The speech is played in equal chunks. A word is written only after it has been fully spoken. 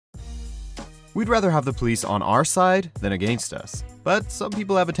We'd rather have the police on our side than against us, but some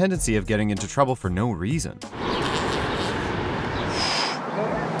people have a tendency of getting into trouble for no reason.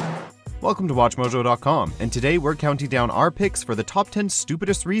 Welcome to WatchMojo.com, and today we're counting down our picks for the top 10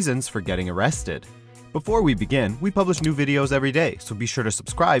 stupidest reasons for getting arrested. Before we begin, we publish new videos every day, so be sure to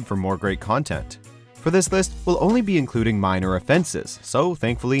subscribe for more great content. For this list, we'll only be including minor offenses, so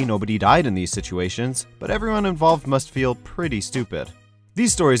thankfully nobody died in these situations, but everyone involved must feel pretty stupid.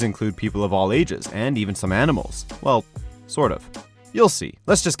 These stories include people of all ages, and even some animals. Well, sort of. You'll see.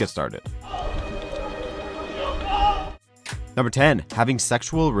 Let's just get started. Number 10. Having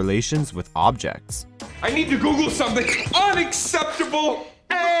sexual relations with objects. I need to Google something. Unacceptable!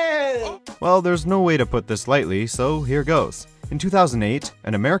 Well, there's no way to put this lightly, so here goes. In 2008,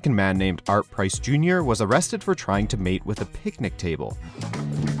 an American man named Art Price Jr. was arrested for trying to mate with a picnic table.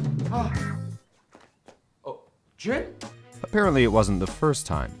 Gin? Apparently it wasn't the first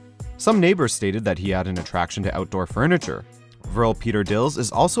time. Some neighbors stated that he had an attraction to outdoor furniture. Verl Peter Dills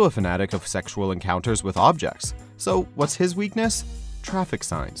is also a fanatic of sexual encounters with objects. So what's his weakness? Traffic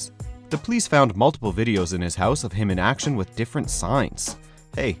signs. The police found multiple videos in his house of him in action with different signs.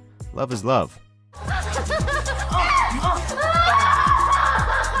 Hey, love is love.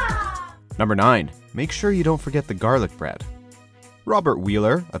 Number 9. Make sure you don't forget the garlic bread. Robert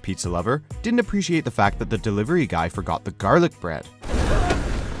Wheeler, a pizza lover, didn't appreciate the fact that the delivery guy forgot the garlic bread.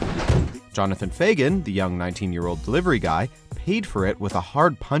 Jonathan Fagan, the young 19-year-old delivery guy, paid for it with a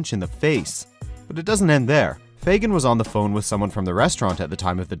hard punch in the face. But it doesn't end there. Fagan was on the phone with someone from the restaurant at the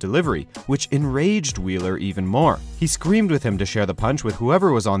time of the delivery, which enraged Wheeler even more. He screamed with him to share the punch with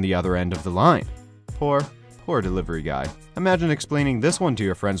whoever was on the other end of the line. Poor delivery guy. Imagine explaining this one to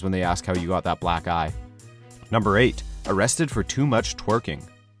your friends when they ask how you got that black eye. Number 8. Arrested for too much twerking.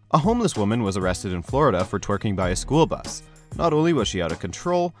 A homeless woman was arrested in Florida for twerking by a school bus. Not only was she out of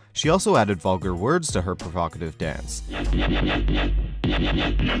control, she also added vulgar words to her provocative dance.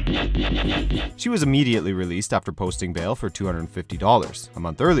 She was immediately released after posting bail for $250. A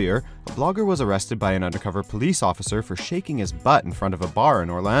month earlier, a blogger was arrested by an undercover police officer for shaking his butt in front of a bar in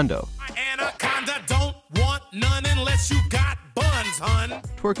Orlando. Anaconda don't want none unless you got buns, hun.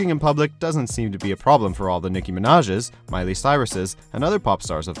 Twerking in public doesn't seem to be a problem for all the Nicki Minaj's, Miley Cyrus's, and other pop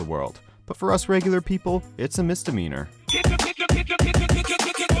stars of the world. But for us regular people, it's a misdemeanor.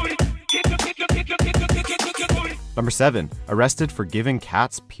 Number 7. Arrested for giving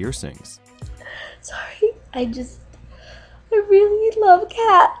cats piercings. Sorry, I really love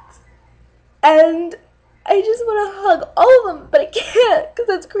cats. And I just want to hug all of them, but I can't, because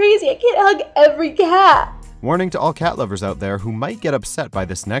that's crazy. I can't hug every cat. Warning to all cat lovers out there who might get upset by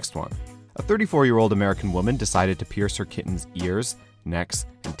this next one. A 34-year-old American woman decided to pierce her kitten's ears, necks,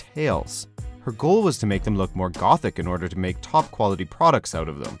 and tails. Her goal was to make them look more gothic in order to make top-quality products out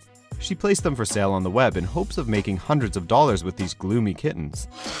of them. She placed them for sale on the web in hopes of making hundreds of dollars with these gloomy kittens.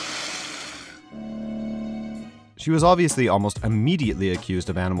 She was obviously almost immediately accused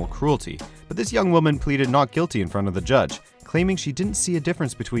of animal cruelty, but this young woman pleaded not guilty in front of the judge, claiming she didn't see a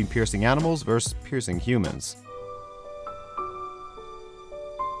difference between piercing animals versus piercing humans.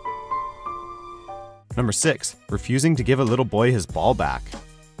 Number 6. Refusing to give a little boy his ball back.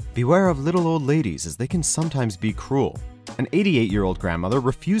 Beware of little old ladies, as they can sometimes be cruel. An 88-year-old grandmother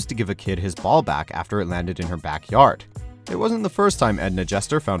refused to give a kid his ball back after it landed in her backyard. It wasn't the first time Edna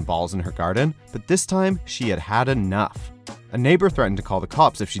Jester found balls in her garden, but this time she had had enough. A neighbor threatened to call the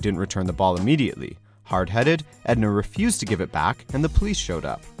cops if she didn't return the ball immediately. Hard-headed, Edna refused to give it back, and the police showed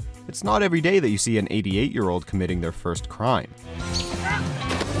up. It's not every day that you see an 88-year-old committing their first crime.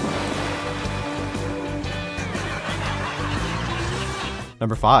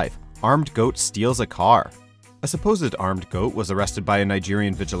 Number 5. Armed goat steals a car. A supposed armed goat was arrested by a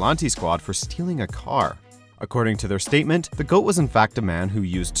Nigerian vigilante squad for stealing a car. According to their statement, the goat was in fact a man who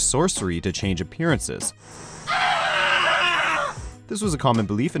used sorcery to change appearances. This was a common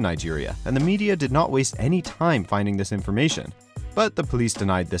belief in Nigeria, and the media did not waste any time finding this information. But the police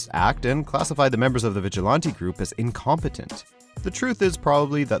denied this act and classified the members of the vigilante group as incompetent. The truth is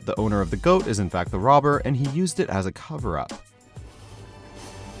probably that the owner of the goat is in fact the robber, and he used it as a cover-up.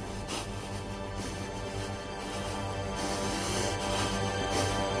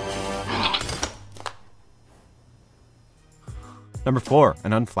 Number 4.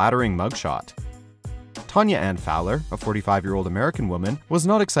 An unflattering mug shot. Tanya Ann Fowler, a 45-year-old American woman, was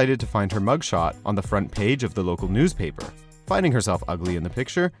not excited to find her mugshot on the front page of the local newspaper. Finding herself ugly in the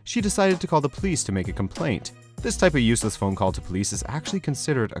picture, she decided to call the police to make a complaint. This type of useless phone call to police is actually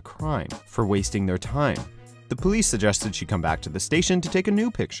considered a crime for wasting their time. The police suggested she come back to the station to take a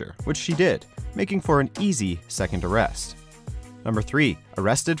new picture, which she did, making for an easy second arrest. Number 3.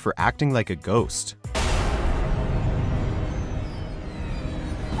 Arrested for acting like a ghost.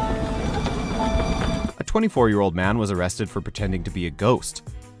 A 24-year-old man was arrested for pretending to be a ghost.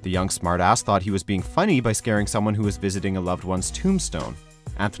 The young smartass thought he was being funny by scaring someone who was visiting a loved one's tombstone.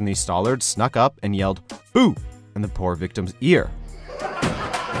 Anthony Stollard snuck up and yelled, "Boo!" in the poor victim's ear.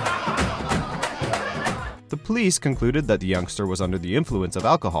 The police concluded that the youngster was under the influence of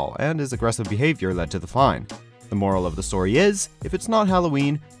alcohol, and his aggressive behavior led to the fine. The moral of the story is, if it's not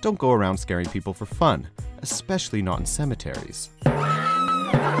Halloween, don't go around scaring people for fun, especially not in cemeteries.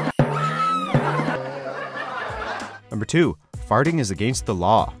 Number 2. Farting is against the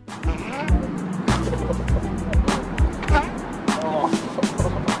law.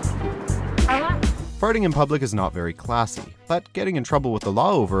 Farting in public is not very classy, but getting in trouble with the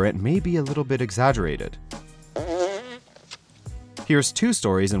law over it may be a little bit exaggerated. Here's 2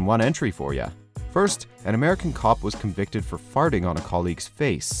 stories in one entry for you. First, an American cop was convicted for farting on a colleague's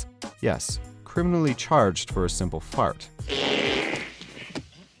face. Yes, criminally charged for a simple fart.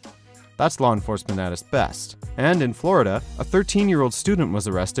 That's law enforcement at its best. And in Florida, a 13-year-old student was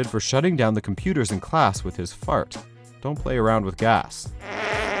arrested for shutting down the computers in class with his fart. Don't play around with gas.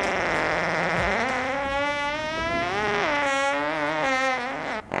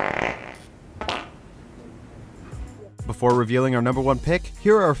 Before revealing our number 1 pick,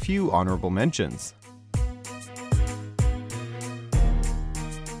 here are a few honorable mentions.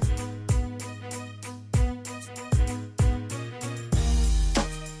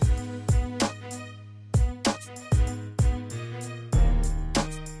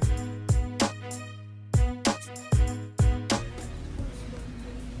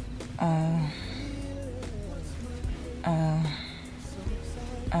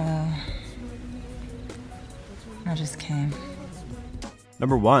 I just came.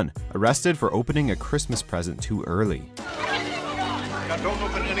 Number 1. Arrested for opening a Christmas present too early. Now don't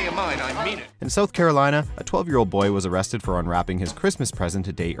open any of mine, I mean it. In South Carolina, a 12-year-old boy was arrested for unwrapping his Christmas present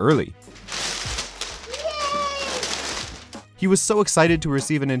a day early. He was so excited to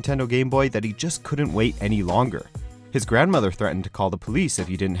receive a Nintendo Game Boy that he just couldn't wait any longer. His grandmother threatened to call the police if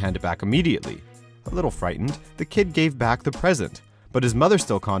he didn't hand it back immediately. A little frightened, the kid gave back the present, but his mother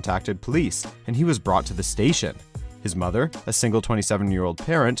still contacted police, and he was brought to the station. His mother, a single 27-year-old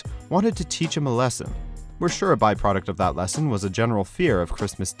parent, wanted to teach him a lesson. We're sure a byproduct of that lesson was a general fear of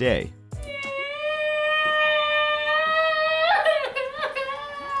Christmas Day.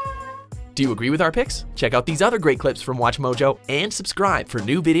 Do you agree with our picks? Check out these other great clips from WatchMojo and subscribe for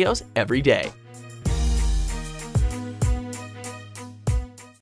new videos every day.